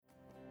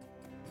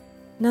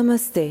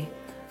Namaste.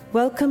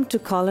 Welcome to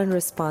Call and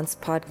Response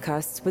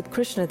Podcasts with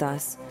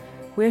Krishnadas,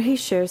 where he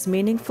shares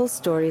meaningful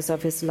stories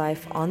of his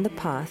life on the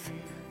path,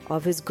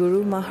 of his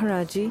Guru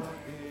Maharaji,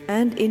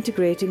 and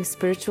integrating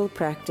spiritual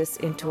practice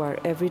into our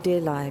everyday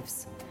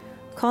lives.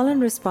 Call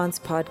and Response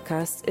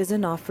Podcast is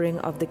an offering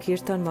of the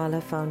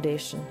Kirtanwala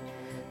Foundation.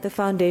 The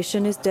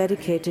foundation is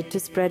dedicated to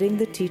spreading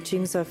the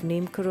teachings of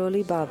Neem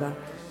Karoli Baba,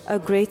 a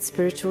great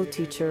spiritual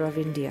teacher of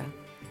India.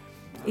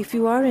 If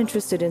you are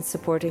interested in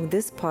supporting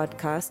this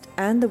podcast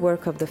and the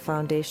work of the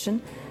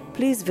foundation,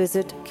 please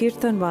visit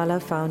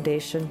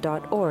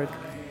kirtanwalafoundation.org,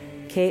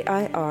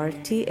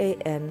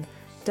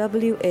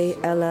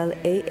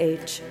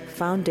 KIRTANWALLAH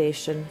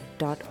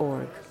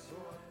foundation.org.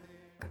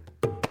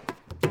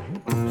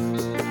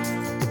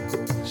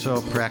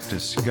 So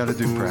practice. You got to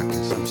do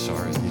practice. I'm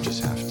sorry. You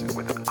just have to.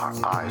 With our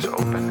eyes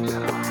open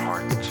and our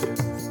hearts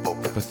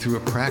open. But through a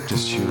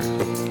practice, you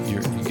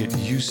get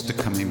used to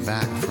coming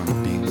back from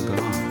being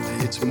gone.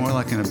 It's more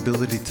like an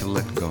ability to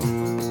let go.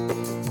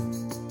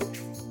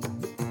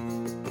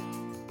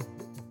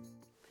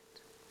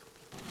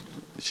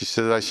 She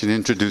said I should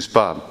introduce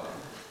Bob.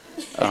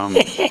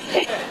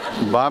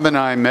 Bob and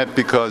I met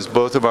because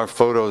both of our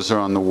photos are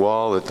on the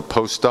wall at the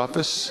post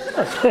office.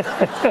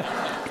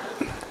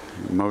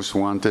 Most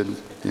wanted,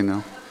 you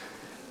know.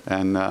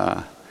 And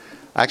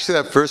actually,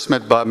 I first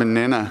met Bob and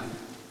Nina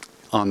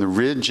on the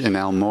Ridge in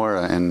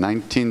Almora in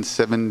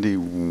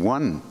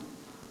 1971,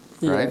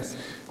 right? Yes.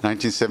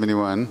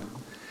 1971.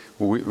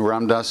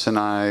 Ramdas and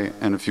I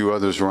and a few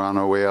others were on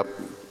our way up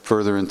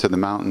further into the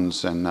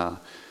mountains, and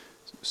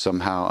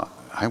somehow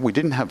we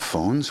didn't have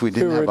phones. We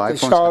didn't have iPhones. We were at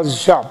the Shaw's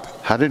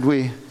shop. How did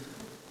we?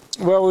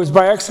 Well, it was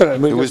by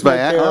accident. We were there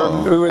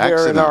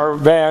accident. in our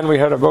van. We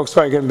had a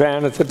Volkswagen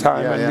van at the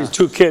time, and these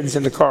two kids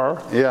in the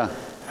car. Yeah.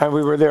 And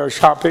we were there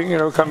shopping,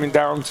 coming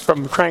down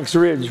from Cranks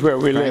Ridge, where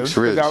we lived,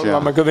 without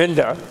Lama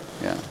Govinda.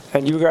 Yeah.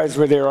 And you guys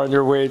were there on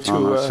your way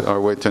to... our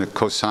way to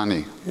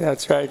Kosani.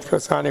 That's right,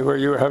 Kosani, where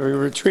you were having a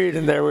retreat,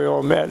 and there we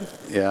all met.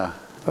 Yeah.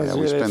 We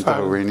really spent the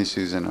whole rainy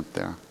season up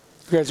there.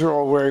 You guys were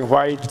all wearing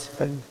white.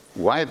 And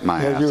white,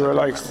 my ass. you were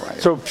like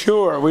so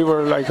pure. We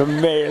were like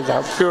amazed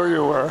how pure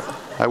you were.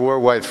 I wore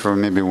white for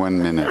maybe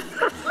 1 minute.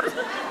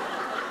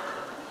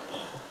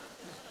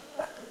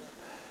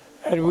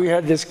 And we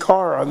had this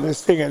car on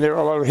this thing, and there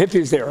were a lot of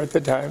hippies there at the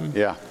time.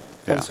 Yeah.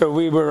 And so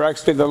we were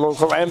actually the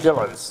local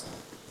ambulance.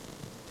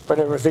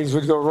 Whenever things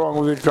would go wrong,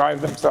 we would drive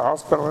them to the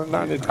hospital in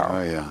Nainital.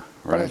 Oh, yeah,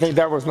 right. But I think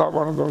that was not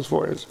one of those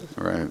voyages.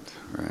 Right.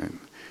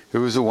 It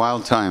was a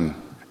wild time.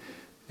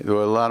 There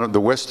were a lot of the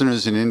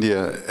Westerners in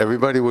India.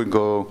 Everybody would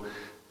go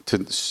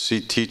to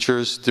see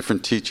teachers,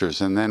 different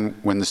teachers. And then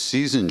when the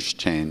seasons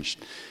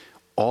changed,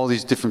 all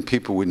these different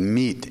people would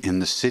meet in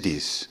the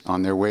cities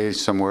on their way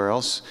somewhere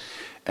else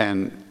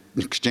and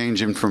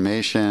exchange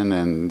information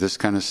and this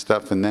kind of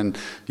stuff. And then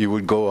you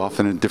would go off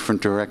in a different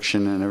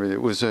direction and everything.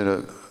 It was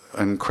an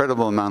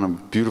incredible amount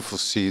of beautiful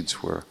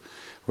seeds were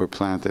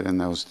planted in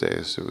those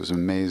days. It was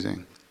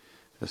amazing.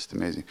 Just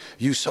amazing.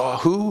 You saw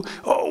who?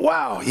 Oh,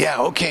 wow.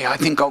 Yeah, okay, I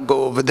think I'll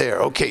go over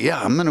there. Okay,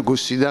 yeah, I'm going to go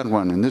see that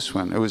one and this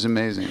one. It was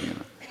amazing.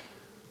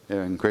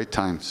 Yeah, and great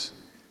times.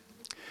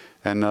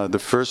 And the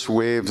first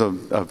waves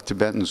of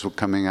Tibetans were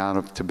coming out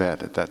of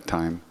Tibet at that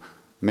time.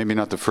 Maybe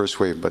not the first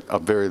wave, but a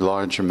very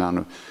large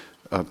amount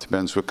of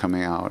Tibetans were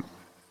coming out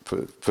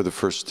for the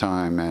first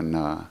time. And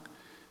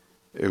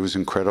it was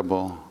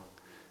incredible.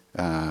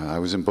 I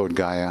was in Bodh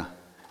Gaya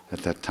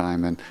at that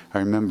time. And I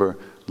remember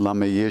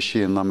Lama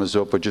Yeshe and Lama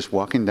Zopa just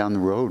walking down the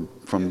road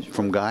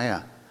from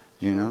Gaya,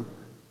 It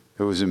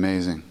was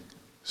amazing.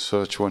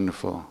 Such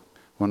wonderful,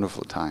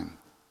 wonderful time.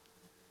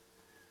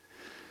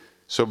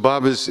 So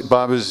Bob is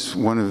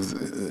one of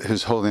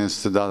His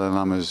Holiness the Dalai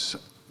Lama's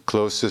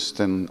closest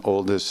and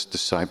oldest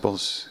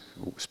disciples,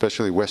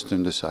 especially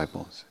Western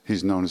disciples.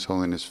 He's known His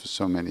Holiness for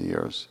so many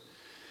years.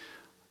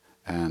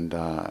 And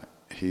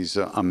he's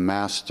a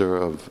master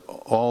of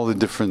all the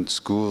different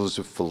schools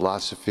of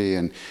philosophy.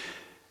 And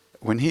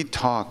when he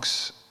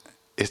talks,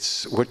 it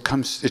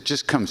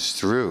just comes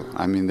through.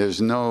 I mean,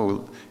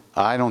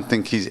 I don't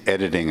think he's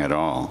editing at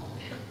all.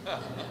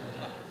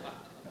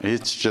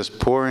 It's just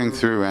pouring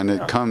through, and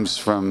it comes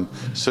from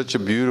such a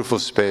beautiful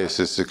space.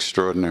 It's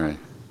extraordinary.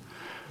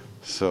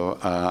 So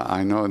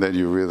I know that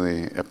you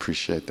really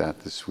appreciate that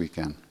this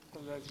weekend.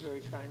 Well, that's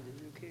very kind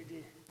of you,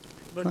 KD.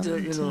 But,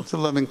 it's a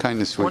loving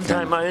kindness weekend. One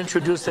time I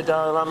introduced the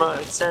Dalai Lama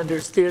at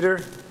Sanders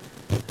Theater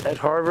at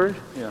Harvard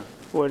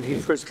when he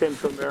first came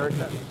to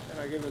America. And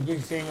I gave a big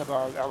thing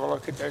about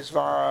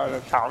Avalokiteshvara, the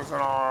 1,000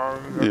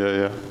 arms,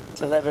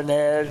 11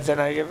 heads, and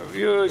I gave a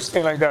huge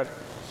thing like that.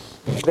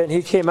 Then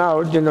he came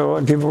out,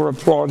 and people were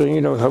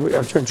applauding, how we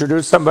have to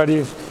introduce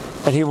somebody.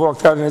 And he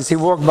walked out, and as he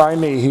walked by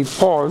me, he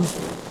paused,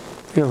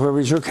 where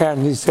we shook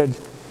hands, and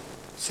he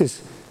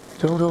says,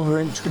 don't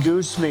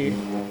over-introduce me.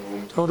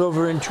 Don't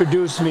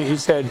over-introduce me, he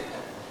said.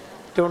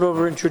 Don't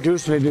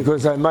over-introduce me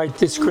because I might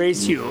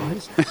disgrace you.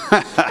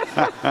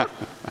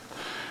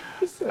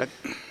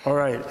 All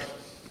right.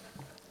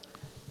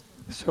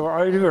 So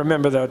I do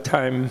remember that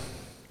time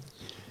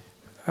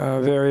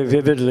very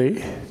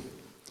vividly.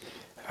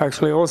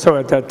 Actually, also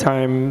at that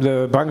time,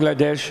 the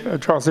Bangladesh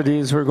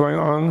atrocities were going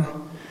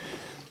on,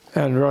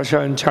 and Russia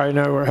and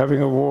China were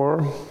having a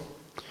war.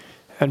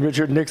 And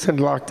Richard Nixon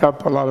locked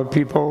up a lot of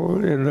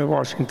people in the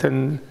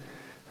Washington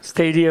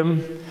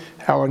Stadium.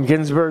 Allen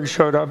Ginsberg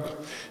showed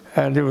up,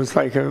 and it was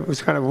like it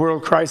was kind of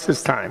world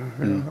crisis time,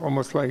 you know,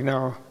 almost like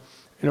now,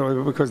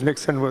 because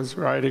Nixon was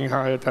riding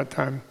high at that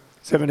time,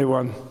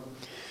 71.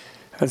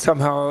 And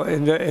somehow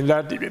in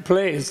that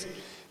place,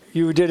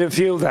 you didn't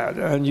feel that,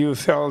 and you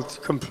felt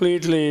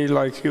completely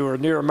like you were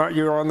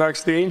you were on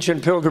actually the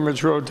ancient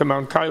pilgrimage road to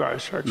Mount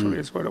Kailash, actually,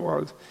 is what it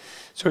was.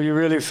 So you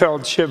really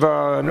felt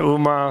Shiva and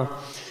Uma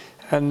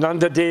and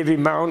Nanda Devi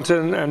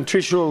Mountain and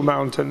Trishul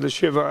Mountain, the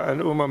Shiva and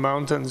Uma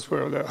mountains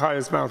were the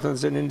highest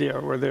mountains in India,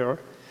 were there.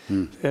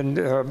 And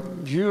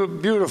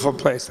beautiful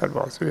place that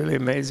was, really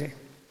amazing.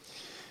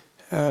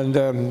 And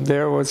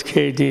there was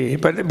KD.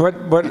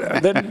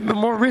 But then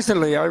more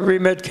recently, I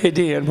re-met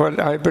KD, and what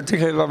I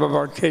particularly love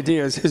about KD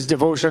is his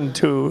devotion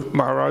to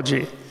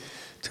Maharaji,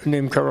 to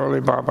Neem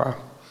Karoli Baba.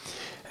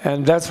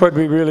 And that's what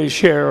we really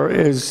share,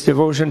 is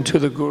devotion to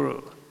the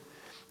Guru.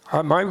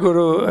 My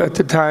Guru at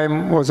the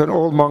time was an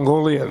old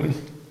Mongolian.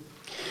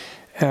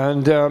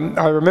 And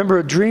I remember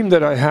a dream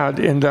that I had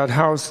in that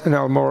house in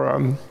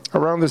Almora,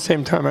 around the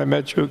same time I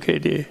met you,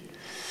 KD,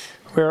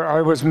 where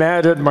I was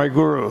mad at my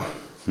Guru.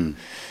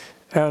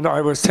 And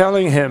I was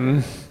telling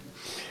him,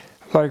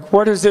 like,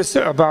 what is this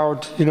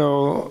about,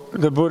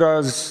 the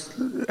Buddhas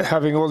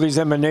having all these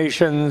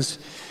emanations?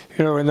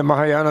 In the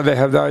Mahayana, they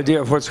have the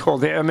idea of what's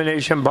called the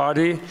emanation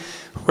body,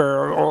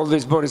 where all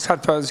these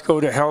bodhisattvas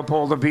go to help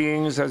all the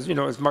beings as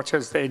much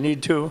as they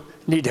need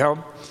help.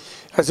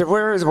 I said,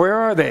 where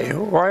are they?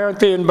 Why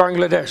aren't they in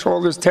Bangladesh?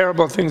 All these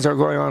terrible things are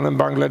going on in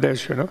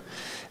Bangladesh,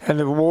 And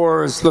the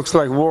looks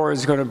like war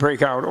is going to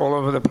break out all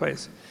over the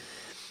place.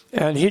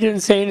 And he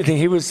didn't say anything.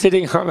 He was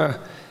sitting on a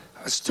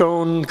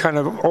stone kind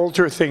of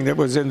altar thing that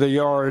was in the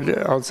yard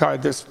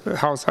outside this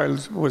house I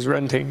was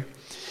renting.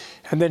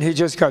 And then he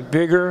just got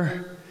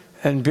bigger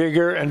and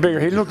bigger and bigger.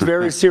 He looked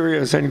very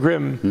serious and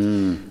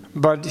grim.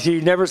 But he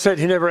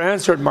never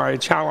answered my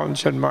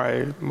challenge and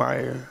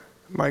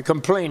my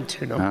complaint,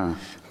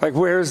 Like,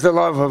 where's the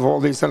love of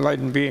all these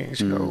enlightened beings,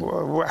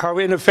 How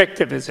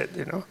ineffective is it,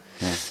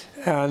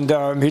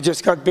 And he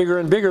just got bigger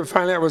and bigger.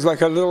 Finally, I was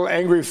like a little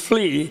angry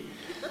flea,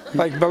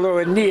 like below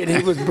a knee, and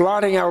he was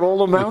blotting out all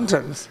the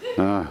mountains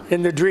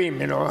in the dream,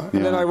 And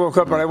then I woke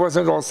up, but I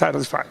wasn't all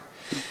satisfied.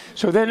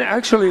 So then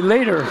actually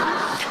later,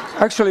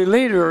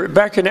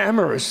 back in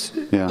Amherst,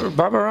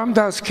 Baba Ram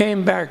Das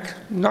came back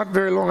not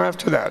very long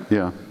after that,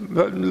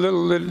 but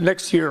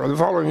next year or the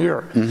following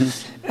year.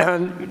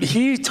 And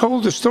he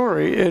told the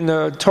story in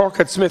a talk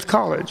at Smith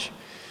College,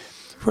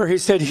 where he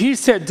said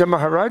to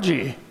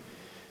Maharaji,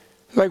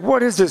 like,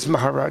 what is this,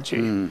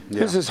 Maharaji?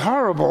 This is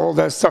horrible, all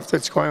that stuff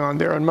that's going on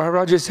there. And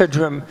Maharaji said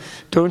to him,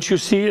 don't you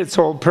see it's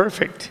all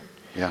perfect?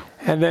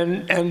 And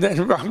then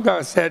Ram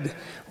Das said,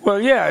 well,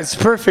 yeah, it's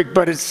perfect,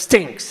 but it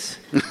stinks,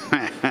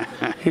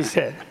 he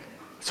said.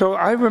 So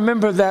I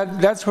remember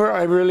that's where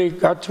I really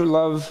got to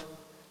love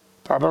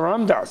Baba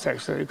Ram Das,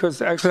 actually,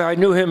 because actually I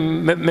knew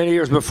him many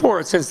years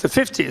before, since the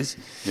 50s,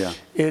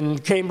 in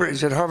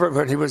Cambridge at Harvard,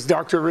 when he was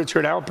Dr.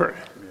 Richard Alpert.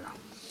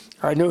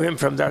 I knew him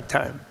from that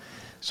time.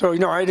 So,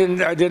 I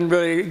didn't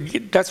really,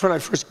 that's when I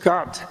first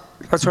got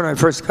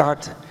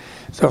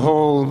the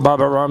whole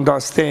Baba Ram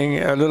Das thing,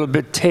 a little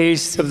bit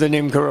taste of the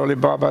Neem Karoli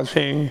Baba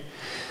thing.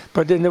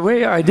 But in a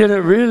way, I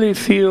didn't really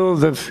feel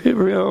the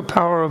real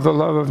power of the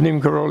love of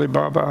Neem Karoli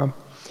Baba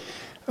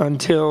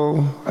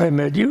until I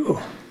met you.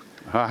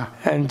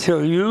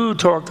 Until you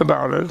talked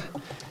about it,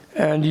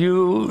 and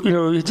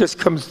it just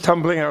comes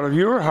tumbling out of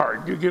your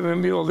heart. You're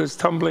giving me all this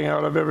tumbling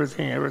out of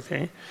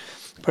everything.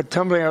 But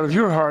tumbling out of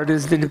your heart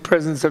is the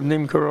presence of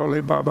Neem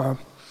Karoli Baba,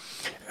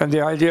 and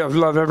the idea of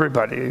love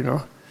everybody,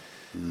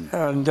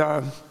 And,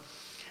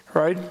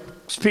 right?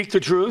 Speak the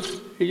truth.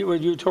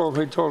 What you told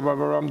Baba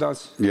Ram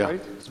Das,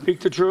 right? Speak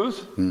the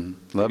truth.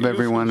 Love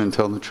everyone and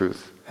tell the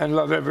truth. And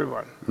love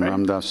everyone. Right?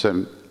 Ram Das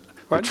said,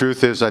 the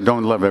truth is, I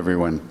don't love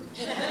everyone.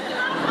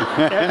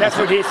 That's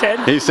what he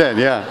said? He said,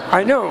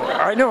 I know.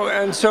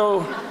 And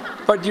so,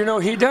 but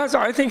he does,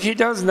 I think he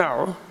does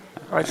now.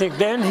 I think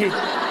then he...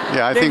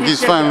 I think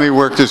he's finally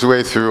worked his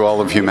way through all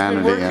of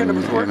humanity.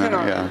 Working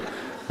on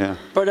it.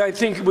 But I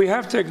think we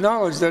have to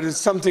acknowledge that it's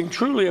something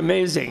truly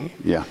amazing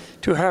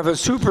to have a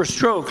super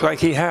stroke like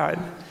he had,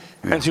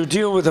 and to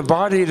deal with a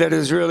body that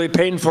is really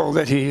painful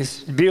that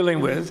he's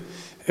dealing with,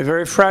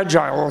 very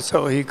fragile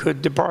also. He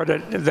could depart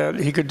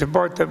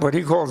what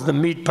he calls the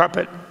meat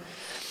puppet.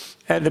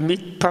 And the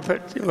meat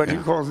puppet, what he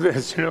calls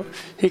this,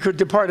 he could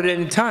depart at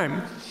any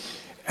time.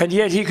 And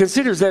yet he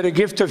considers that a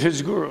gift of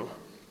his Guru.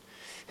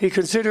 He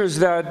considers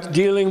that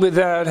dealing with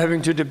that,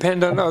 having to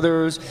depend on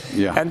others.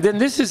 And then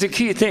this is a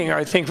key thing,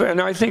 I think, and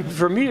I think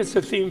for me it's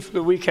the theme for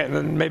the weekend,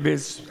 and maybe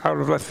it's out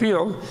of left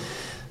field,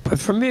 but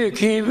for me a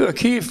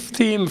key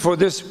theme for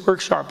this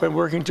workshop and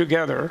working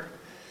together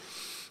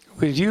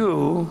with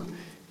you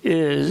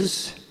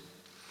is,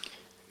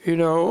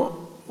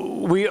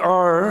 we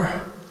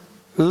are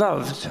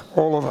loved,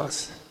 all of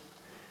us.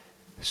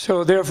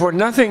 So therefore,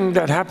 nothing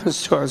that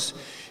happens to us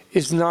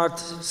is not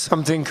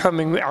something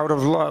coming out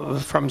of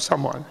love from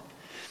someone.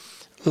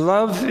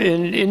 Love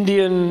in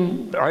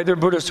Indian, either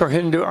Buddhist or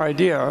Hindu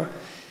idea,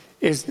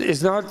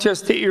 is not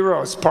just the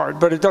eros part,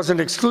 but it doesn't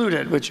exclude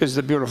it, which is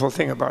the beautiful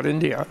thing about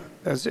India,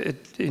 as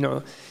it,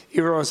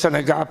 eros and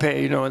agape,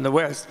 in the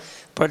West,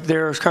 but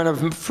they're kind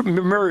of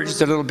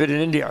merged a little bit in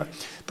India.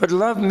 But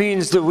love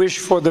means the wish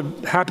for the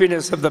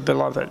happiness of the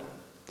beloved.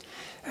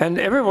 And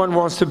everyone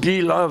wants to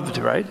be loved,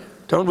 right?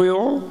 Don't we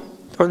all?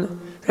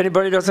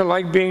 Anybody doesn't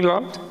like being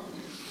loved?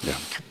 Yeah.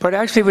 But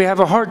actually we have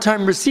a hard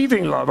time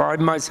receiving love. I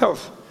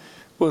myself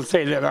will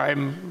say that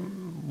I'm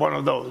one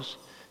of those.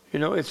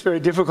 It's very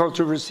difficult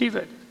to receive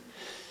it.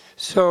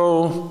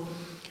 So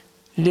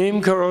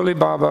Neem Karoli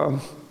Baba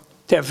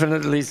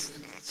definitely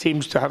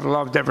seems to have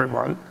loved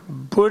everyone.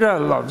 Buddha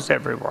loves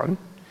everyone.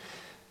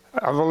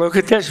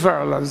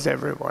 Avalokiteshvara loves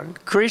everyone.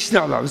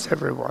 Krishna loves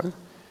everyone,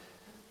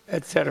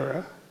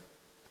 etc.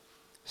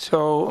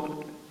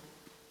 So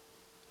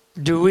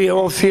do we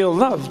all feel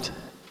loved?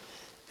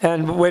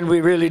 And when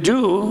we really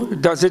do,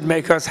 does it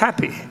make us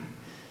happy?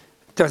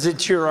 Does it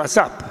cheer us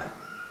up?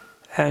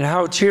 And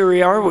how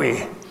cheery are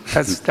we?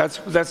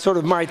 That's sort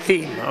of my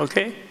theme,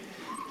 okay?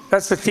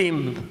 That's the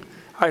theme,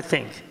 I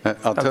think.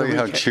 I'll tell you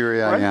how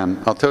cheery I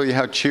am. I'll tell you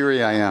how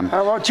cheery I am.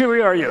 How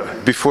cheery are you?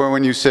 Before,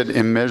 when you said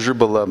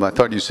immeasurable love, I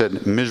thought you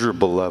said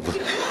miserable love.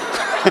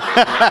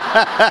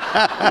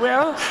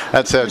 Well,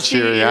 that's how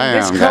cheery I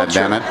am,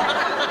 goddammit.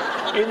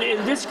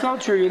 In this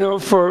culture,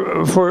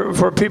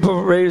 for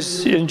people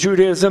raised in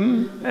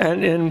Judaism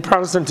and in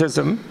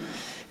Protestantism,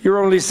 you're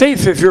only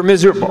safe if you're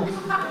miserable.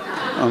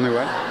 Only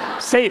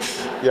what?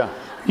 Safe. Yeah.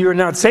 You're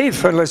not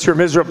safe unless you're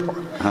miserable.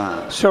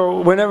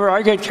 So whenever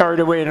I get carried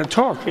away in a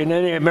talk in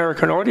any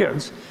American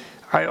audience,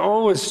 I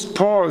always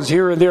pause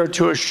here and there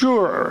to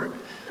assure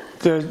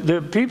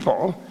the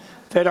people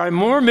that I'm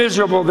more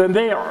miserable than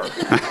they are,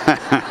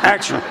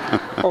 actually.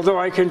 Although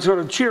I can sort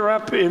of cheer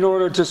up in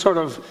order to sort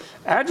of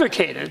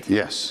advocate it.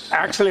 Yes.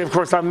 Actually, of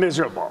course, I'm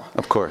miserable.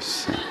 Of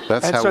course.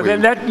 That's and how so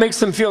then that makes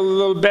them feel a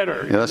little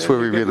better. Yeah, that's where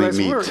we really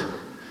meet. Word.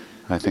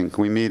 I think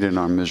we meet in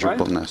our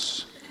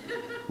miserableness.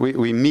 Right?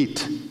 We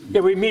meet.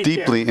 Yeah, we meet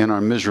deeply in our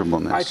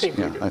miserableness. I think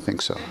we do. I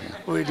think so. Yeah.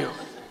 We do.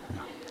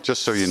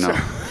 Just so you know.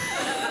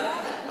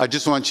 I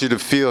just want you to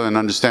feel and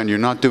understand you're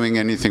not doing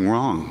anything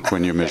wrong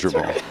when you're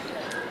miserable. Right.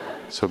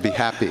 So be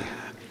happy.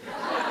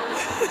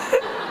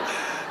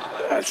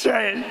 That's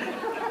right.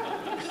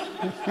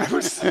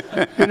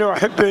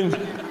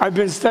 I've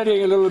been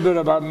studying a little bit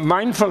about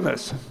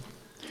mindfulness.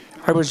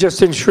 I was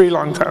just in Sri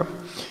Lanka.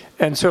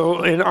 And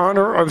so in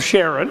honor of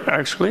Sharon,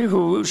 actually,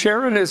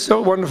 Sharon is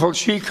so wonderful,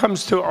 she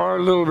comes to our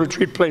little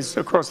retreat place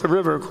across the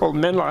river called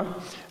Menla,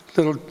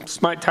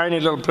 tiny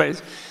little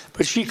place.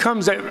 But she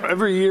comes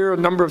every year a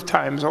number of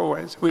times,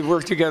 always. We've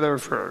worked together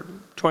for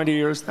 20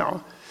 years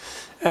now.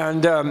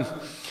 And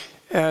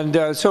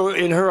so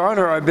in her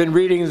honor, I've been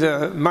reading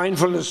the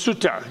Mindfulness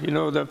Sutta,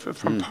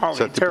 from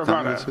Pali,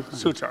 Theravada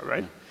Sutta,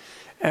 right?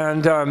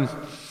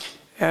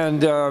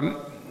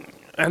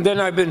 And then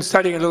I've been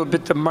studying a little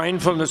bit the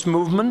mindfulness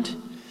movement.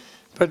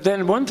 But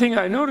then one thing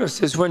I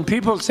noticed is when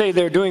people say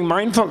they're doing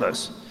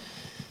mindfulness,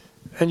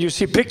 and you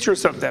see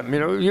pictures of them,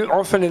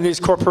 often in these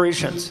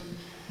corporations,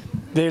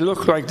 they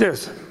look like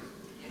this.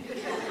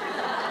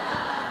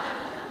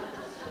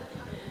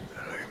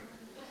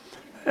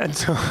 And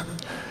so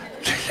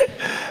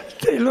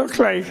they look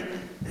like,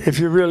 if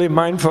you're really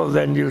mindful,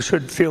 then you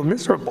should feel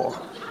miserable.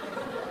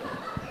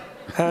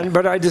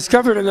 But I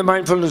discovered in the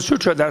Mindfulness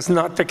Sutra that's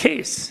not the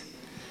case.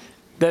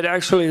 That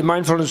actually the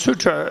Mindfulness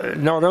Sutra,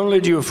 not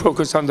only do you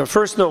focus on the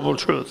first noble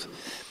truth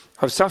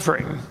of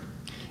suffering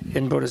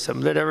in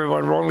Buddhism, that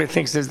everyone wrongly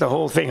thinks is the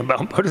whole thing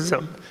about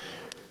Buddhism,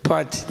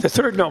 but the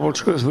third noble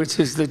truth, which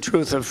is the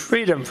truth of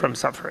freedom from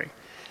suffering.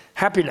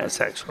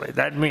 Happiness, actually,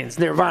 that means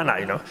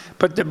nirvana,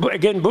 But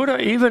again, Buddha,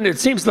 it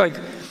seems like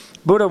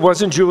Buddha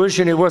wasn't Jewish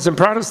and he wasn't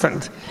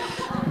Protestant,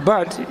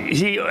 but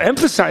he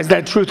emphasized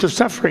that truth of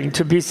suffering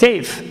to be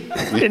safe.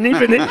 And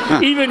even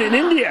in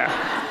India,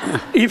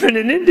 he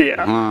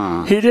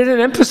didn't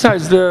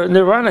emphasize the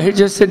nirvana. He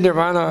just said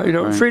nirvana,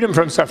 right. Freedom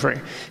from suffering.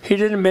 He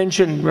didn't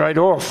mention right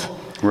off.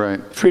 Right.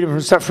 Freedom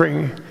from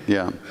suffering.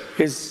 Yeah.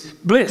 Is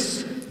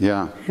bliss.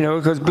 Yeah.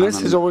 Because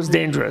bliss is always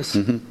dangerous,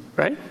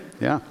 right?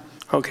 Yeah.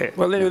 Okay.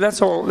 Well, anyway,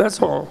 that's all.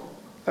 That's all.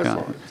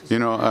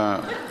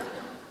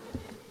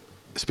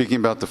 Speaking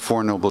about the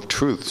Four Noble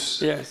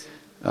Truths. Yes.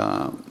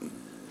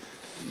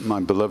 My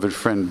beloved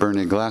friend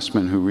Bernie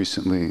Glassman, who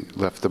recently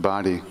left the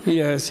body,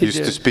 yes, he used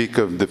did. to speak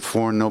of the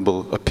Four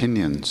Noble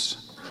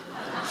Opinions.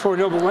 Four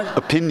Noble what?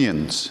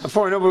 Opinions.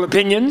 Four Noble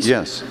Opinions?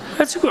 Yes.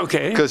 That's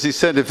okay. Because he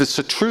said if it's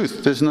a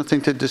truth, there's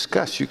nothing to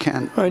discuss. You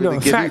can't I know,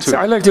 really get facts. into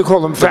it. I like to call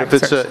them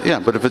facts.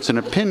 But if it's an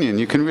opinion,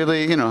 you can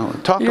really,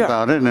 talk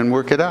about it and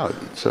work it out.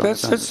 So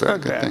that's a very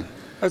not good bad. thing.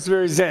 That's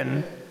very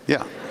Zen.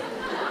 Yeah.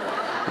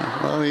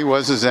 Well, he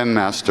was a Zen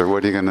master.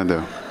 What are you going to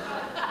do?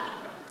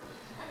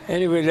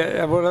 Anyway,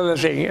 one other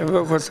thing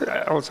was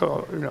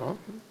also,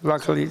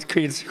 luckily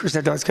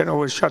Krishna Das can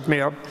always shut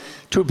me up.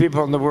 2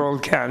 people in the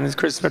world can, it's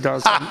Krishna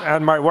Das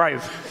and my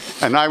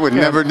wife. And I would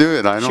never do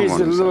it. I don't She's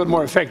want a to little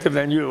more effective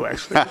than you,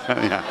 actually.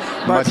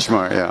 Yeah, much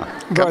more, yeah.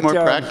 Got more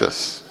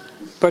practice.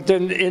 But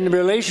then in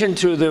relation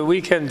to the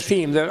weekend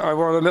theme, that I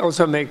want to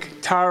also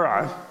make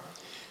Tara,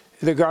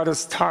 the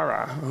goddess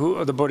Tara,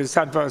 the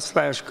bodhisattva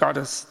 /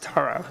 goddess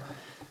Tara,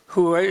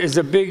 who is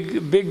a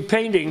big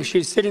painting.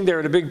 She's sitting there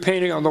at a big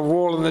painting on the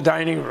wall in the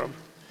dining room,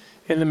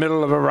 in the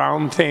middle of a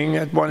round thing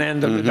at one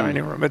end of the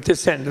dining room, at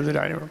this end of the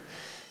dining room.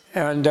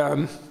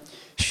 And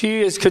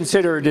she is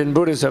considered in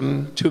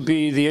Buddhism to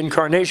be the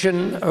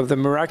incarnation of the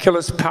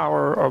miraculous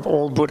power of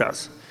all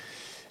Buddhas.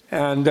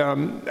 And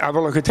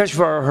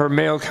Avalokiteshvara, her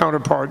male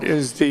counterpart,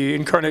 is the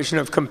incarnation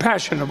of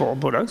compassion of all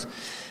Buddhas.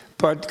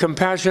 But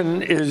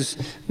compassion is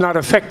not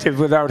effective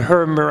without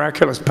her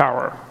miraculous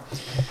power.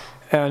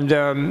 And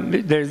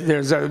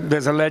there's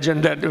a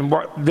legend that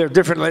there are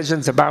different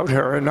legends about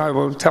her, and I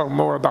will tell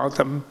more about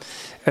them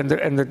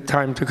in the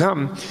time to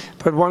come.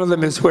 But one of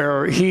them is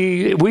where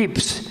he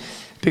weeps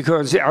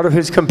because out of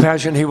his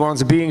compassion he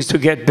wants beings to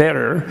get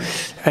better,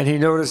 and he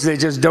notices they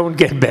just don't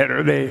get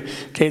better. They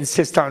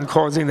insist on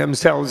causing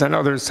themselves and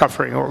others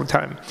suffering all the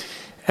time.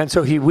 And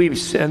so he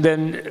weeps, and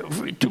then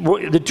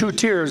the 2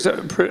 tears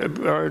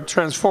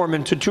transform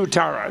into 2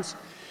 taras,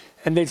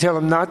 and they tell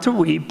him not to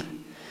weep.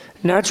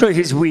 Naturally,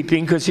 he's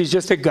weeping because he's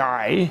just a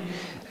guy,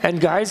 and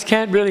guys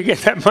can't really get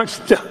that much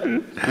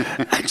done.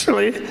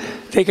 Actually,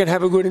 they can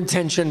have a good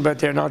intention, but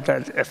they're not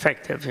that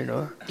effective,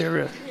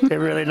 They're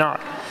really not.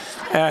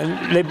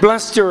 And they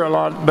bluster a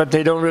lot, but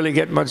they don't really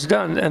get much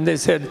done. And they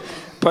said,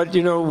 but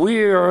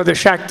we are the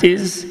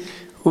Shaktis.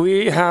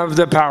 We have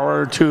the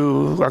power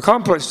to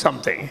accomplish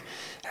something,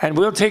 and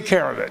we'll take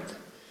care of it.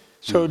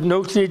 So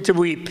no need to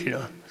weep,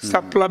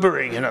 Stop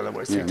blubbering, in other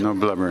words. Yeah, no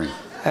blubbering.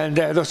 And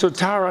so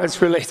Tara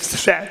relates to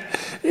that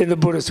in the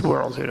Buddhist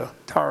world,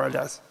 Tara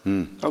does.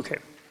 Okay,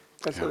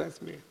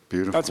 that's me.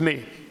 Beautiful. That's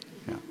me.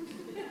 Yeah.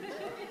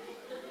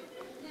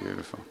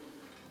 Beautiful.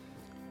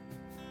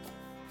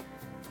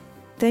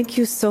 Thank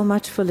you so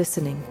much for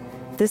listening.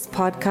 This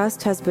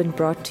podcast has been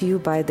brought to you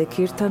by the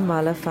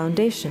Kirtanmala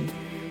Foundation.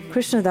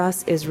 Krishna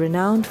Das is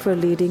renowned for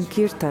leading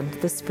kirtan,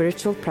 the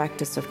spiritual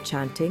practice of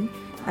chanting,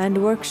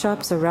 and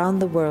workshops around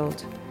the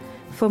world.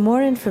 For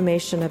more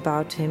information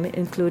about him,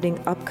 including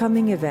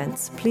upcoming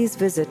events, please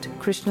visit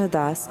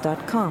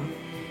krishnadas.com,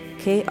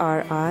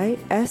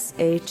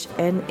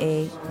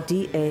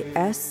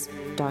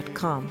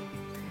 KRISHNADAS.com.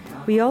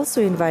 We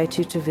also invite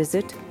you to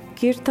visit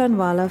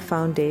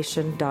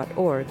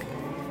kirtanwallahfoundation.org,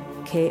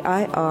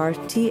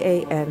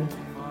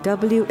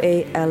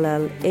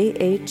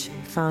 KIRTANWALLAH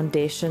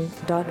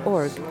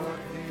foundation.org.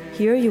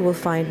 Here you will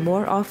find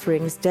more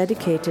offerings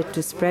dedicated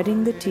to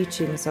spreading the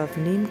teachings of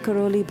Neem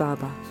Karoli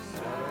Baba.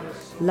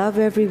 Love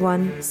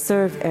everyone,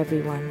 serve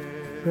everyone.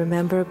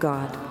 Remember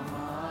God.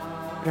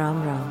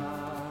 Ram Ram.